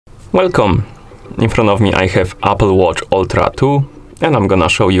Welcome! In front of me I have Apple Watch Ultra 2 and I'm gonna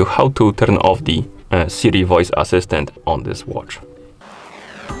show you how to turn off the Siri voice assistant on this watch.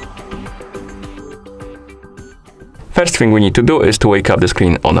 First thing we need to do is to wake up the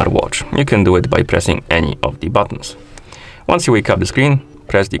screen on our watch. You can do it by pressing any of the buttons. Once you wake up the screen,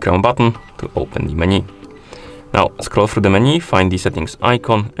 press the Crown button to open the menu. Now scroll through the menu, find the settings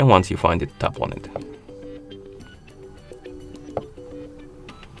icon, and once you find it, tap on it.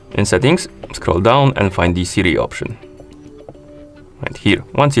 In settings, scroll down and find the Siri option. Right here.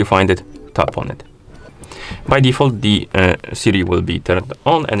 Once you find it, tap on it. By default, the Siri will be turned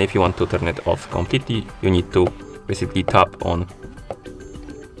on, and if you want to turn it off completely, you need to basically tap on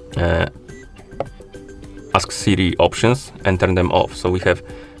Ask Siri options and turn them off. So we have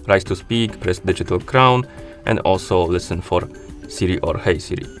Rise to Speak, press Digital Crown, and also listen for Siri or Hey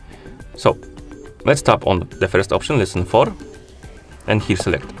Siri. So let's tap on the first option, listen for, and here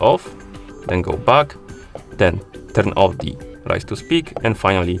select off, then go back, then turn off the Rise to Speak, and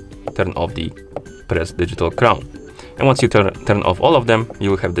finally turn off the Press Digital Crown. And once you turn off all of them, you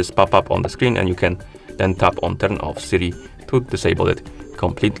will have this pop-up on the screen, and you can then tap on Turn Off Siri to disable it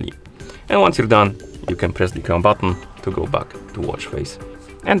completely. And once you're done, you can press the Crown button to go back to watch face.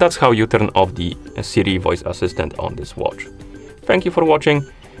 And that's how you turn off the Siri voice assistant on this watch. Thank you for watching.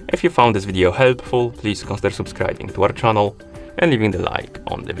 If you found this video helpful, please consider subscribing to our channel and leaving the like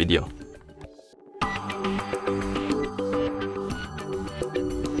on the video.